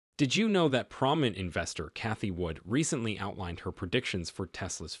Did you know that prominent investor Cathie Wood recently outlined her predictions for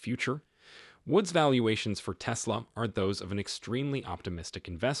Tesla's future? Wood's valuations for Tesla are those of an extremely optimistic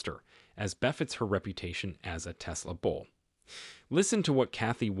investor, as befits her reputation as a Tesla bull. Listen to what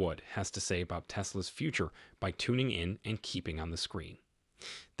Cathie Wood has to say about Tesla's future by tuning in and keeping on the screen.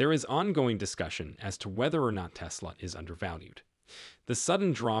 There is ongoing discussion as to whether or not Tesla is undervalued. The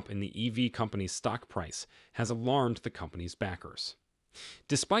sudden drop in the EV company's stock price has alarmed the company's backers.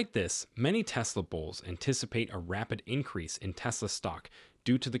 Despite this, many Tesla bulls anticipate a rapid increase in Tesla stock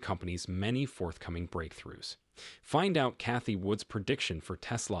due to the company's many forthcoming breakthroughs. Find out Cathie Wood's prediction for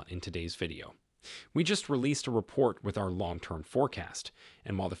Tesla in today's video. We just released a report with our long-term forecast,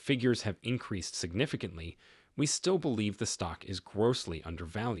 and while the figures have increased significantly, we still believe the stock is grossly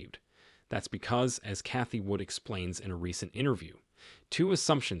undervalued. That's because, as Cathie Wood explains in a recent interview, two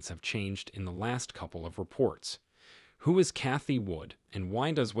assumptions have changed in the last couple of reports. Who is Cathie Wood, and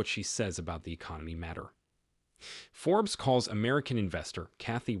why does what she says about the economy matter? Forbes calls American investor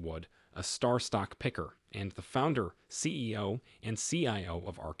Cathie Wood a star stock picker and the founder, CEO, and CIO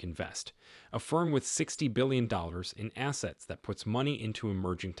of ARK Invest, a firm with $60 billion in assets that puts money into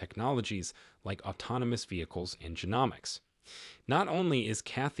emerging technologies like autonomous vehicles and genomics. Not only is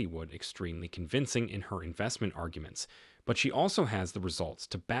Cathie Wood extremely convincing in her investment arguments, but she also has the results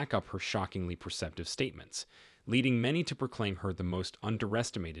to back up her shockingly perceptive statements, leading many to proclaim her the most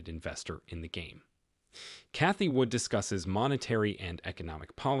underestimated investor in the game. Cathie Wood discusses monetary and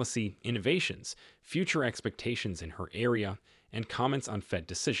economic policy, innovations, future expectations in her area, and comments on Fed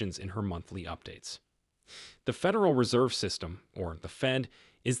decisions in her monthly updates. The Federal Reserve System, or the Fed,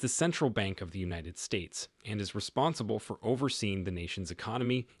 is the central bank of the United States and is responsible for overseeing the nation's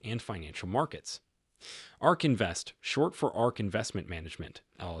economy and financial markets. ARK Invest, short for ARK Investment Management,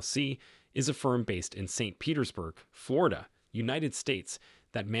 LLC, is a firm based in St. Petersburg, Florida, United States,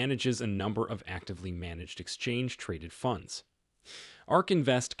 that manages a number of actively managed exchange-traded funds. ARK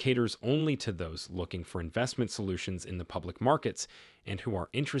Invest caters only to those looking for investment solutions in the public markets and who are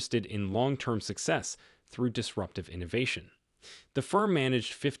interested in long-term success through disruptive innovation. The firm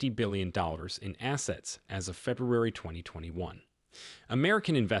managed $50 billion in assets as of February 2021.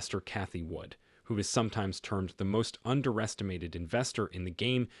 American investor Cathie Wood, who is sometimes termed the most underestimated investor in the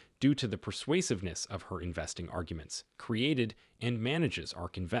game due to the persuasiveness of her investing arguments, created and manages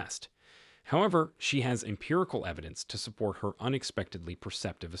ARK Invest. However, she has empirical evidence to support her unexpectedly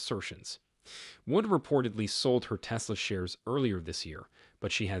perceptive assertions. Wood reportedly sold her Tesla shares earlier this year,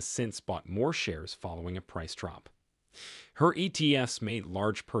 but she has since bought more shares following a price drop. Her ETFs made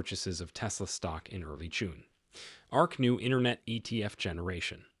large purchases of Tesla stock in early June. ARK New Internet ETF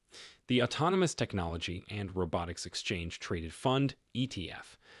Generation. The Autonomous Technology and Robotics Exchange Traded Fund,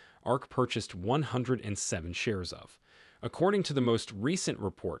 ETF, ARK purchased 107 shares of. According to the most recent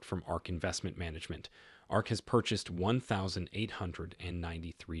report from ARK Investment Management, ARK has purchased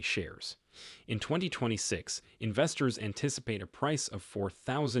 1,893 shares. In 2026, investors anticipate a price of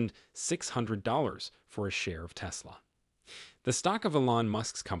 $4,600 for a share of Tesla. The stock of Elon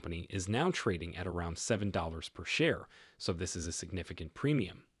Musk's company is now trading at around $7 per share, so this is a significant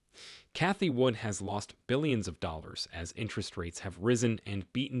premium. Cathie Wood has lost billions of dollars as interest rates have risen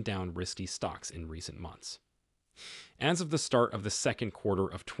and beaten down risky stocks in recent months. As of the start of the second quarter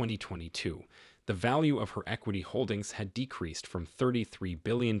of 2022, the value of her equity holdings had decreased from $33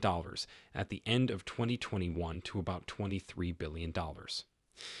 billion at the end of 2021 to about $23 billion.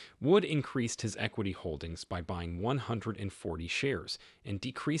 Wood increased his equity holdings by buying 140 shares and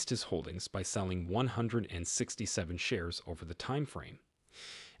decreased his holdings by selling 167 shares over the time frame.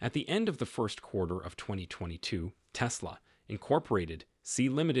 At the end of the first quarter of 2022, Tesla, Incorporated, C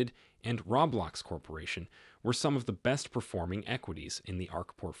Limited, and Roblox Corporation were some of the best-performing equities in the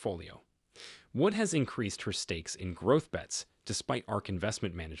ARK portfolio. Wood has increased her stakes in growth bets despite ARK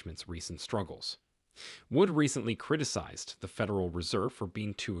Investment Management's recent struggles. Wood recently criticized the Federal Reserve for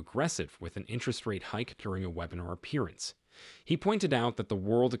being too aggressive with an interest rate hike during a webinar appearance. He pointed out that the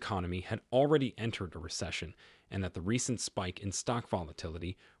world economy had already entered a recession and that the recent spike in stock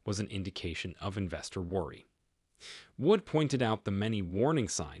volatility was an indication of investor worry. Wood pointed out the many warning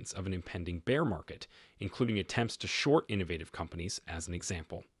signs of an impending bear market, including attempts to short innovative companies as an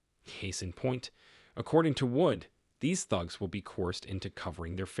example. Case in point, according to Wood, these thugs will be coerced into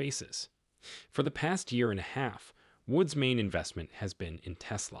covering their faces. For the past year and a half, Wood's main investment has been in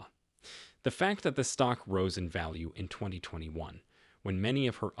Tesla. The fact that the stock rose in value in 2021, when many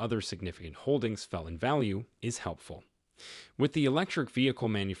of her other significant holdings fell in value, is helpful. With the electric vehicle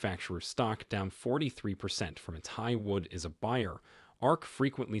manufacturer's stock down 43% from its high, Wood is a buyer. ARK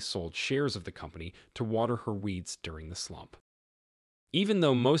frequently sold shares of the company to water her weeds during the slump. Even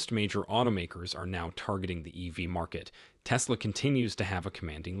though most major automakers are now targeting the EV market, Tesla continues to have a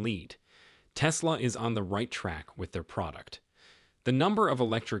commanding lead. Tesla is on the right track with their product. The number of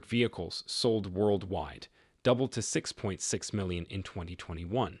electric vehicles sold worldwide doubled to 6.6 million in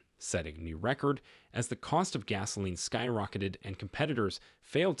 2021, setting a new record as the cost of gasoline skyrocketed and competitors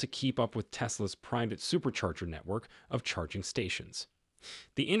failed to keep up with Tesla's private supercharger network of charging stations.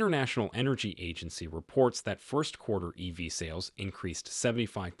 The International Energy Agency reports that first quarter EV sales increased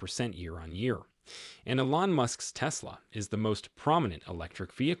 75% year on year, and Elon Musk's Tesla is the most prominent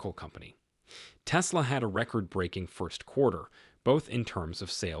electric vehicle company. Tesla had a record-breaking first quarter, both in terms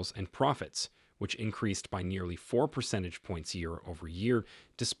of sales and profits, which increased by nearly 4 percentage points year over year,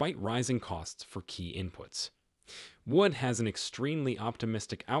 despite rising costs for key inputs. Wood has an extremely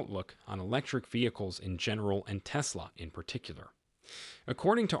optimistic outlook on electric vehicles in general and Tesla in particular.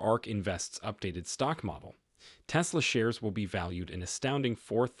 According to ARK Invest's updated stock model, Tesla shares will be valued an astounding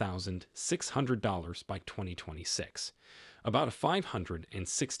 $4,600 by 2026, about a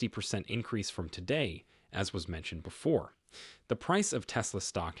 560% increase from today, as was mentioned before. The price of Tesla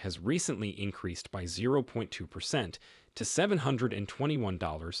stock has recently increased by 0.2% to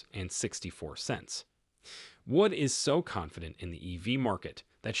 $721.64. Wood is so confident in the EV market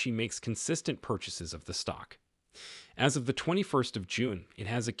that she makes consistent purchases of the stock. As of the 21st of June, it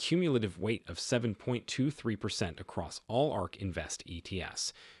has a cumulative weight of 7.23% across all ARK Invest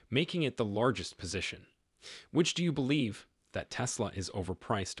ETFs, making it the largest position. Which do you believe, that Tesla is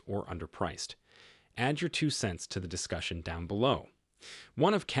overpriced or underpriced? Add your 2 cents to the discussion down below.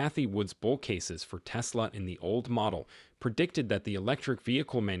 One of Cathie Wood's bull cases for Tesla in the old model predicted that the electric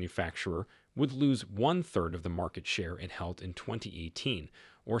vehicle manufacturer would lose 1/3 of the market share it held in 2018,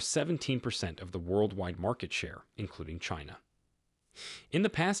 or 17% of the worldwide market share, including China. In the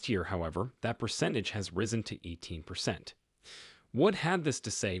past year, however, that percentage has risen to 18%. Wood had this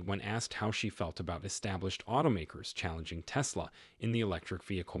to say when asked how she felt about established automakers challenging Tesla in the electric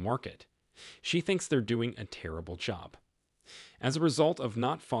vehicle market. She thinks they're doing a terrible job. As a result of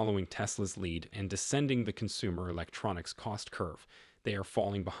not following Tesla's lead and descending the consumer electronics cost curve, they are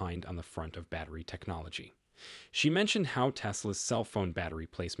falling behind on the front of battery technology. She mentioned how Tesla's cell phone battery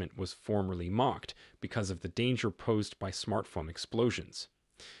placement was formerly mocked because of the danger posed by smartphone explosions.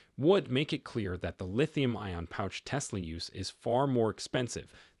 Wood make it clear that the lithium-ion pouch Tesla use is far more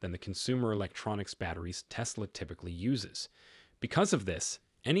expensive than the consumer electronics batteries Tesla typically uses. Because of this,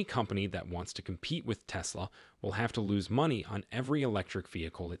 any company that wants to compete with Tesla will have to lose money on every electric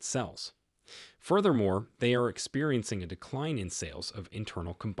vehicle it sells. Furthermore, they are experiencing a decline in sales of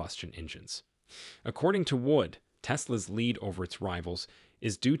internal combustion engines. According to Wood, Tesla's lead over its rivals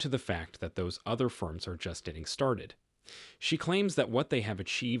is due to the fact that those other firms are just getting started. She claims that what they have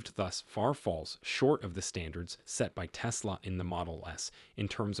achieved thus far falls short of the standards set by Tesla in the Model S in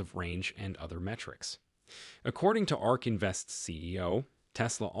terms of range and other metrics. According to ARK Invest's CEO,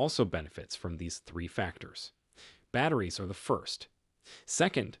 Tesla also benefits from these 3 factors. Batteries are the first.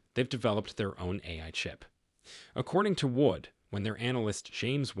 Second, they've developed their own AI chip. According to Wood, when their analyst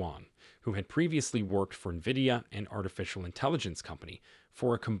James Wang, who had previously worked for NVIDIA and artificial intelligence company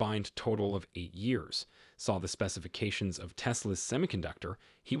for a combined total of 8 years, saw the specifications of Tesla's semiconductor,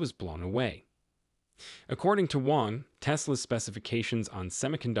 he was blown away. According to Wang, Tesla's specifications on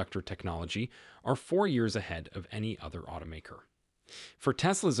semiconductor technology are 4 years ahead of any other automaker. For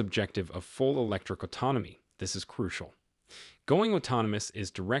Tesla's objective of full electric autonomy, this is crucial. Going autonomous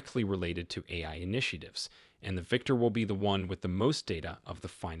is directly related to AI initiatives, and the victor will be the one with the most data of the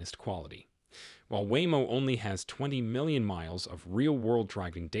finest quality. While Waymo only has 20 million miles of real-world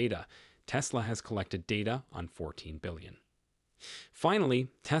driving data, Tesla has collected data on 14 billion. Finally,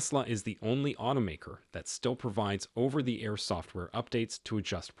 Tesla is the only automaker that still provides over-the-air software updates to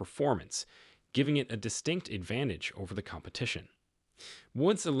adjust performance, giving it a distinct advantage over the competition.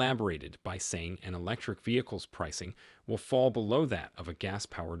 Woods elaborated by saying an electric vehicle's pricing will fall below that of a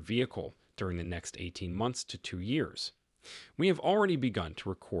gas-powered vehicle during the next 18 months to 2 years. We have already begun to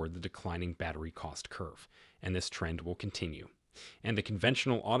record the declining battery cost curve, and this trend will continue. And the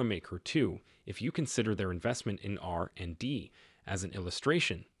conventional automaker, too, if you consider their investment in R&D. As an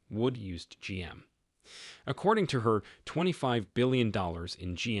illustration, Wood used GM. According to her, $25 billion in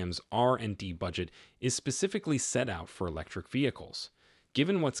GM's R&D budget is specifically set out for electric vehicles.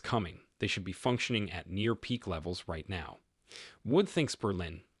 Given what's coming, they should be functioning at near peak levels right now. Wood thinks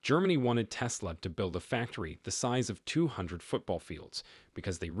Berlin, Germany wanted Tesla to build a factory the size of 200 football fields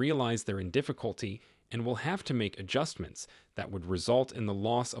because they realize they're in difficulty and will have to make adjustments that would result in the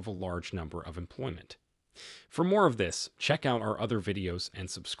loss of a large number of employment. For more of this, check out our other videos and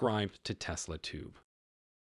subscribe to TeslaTube.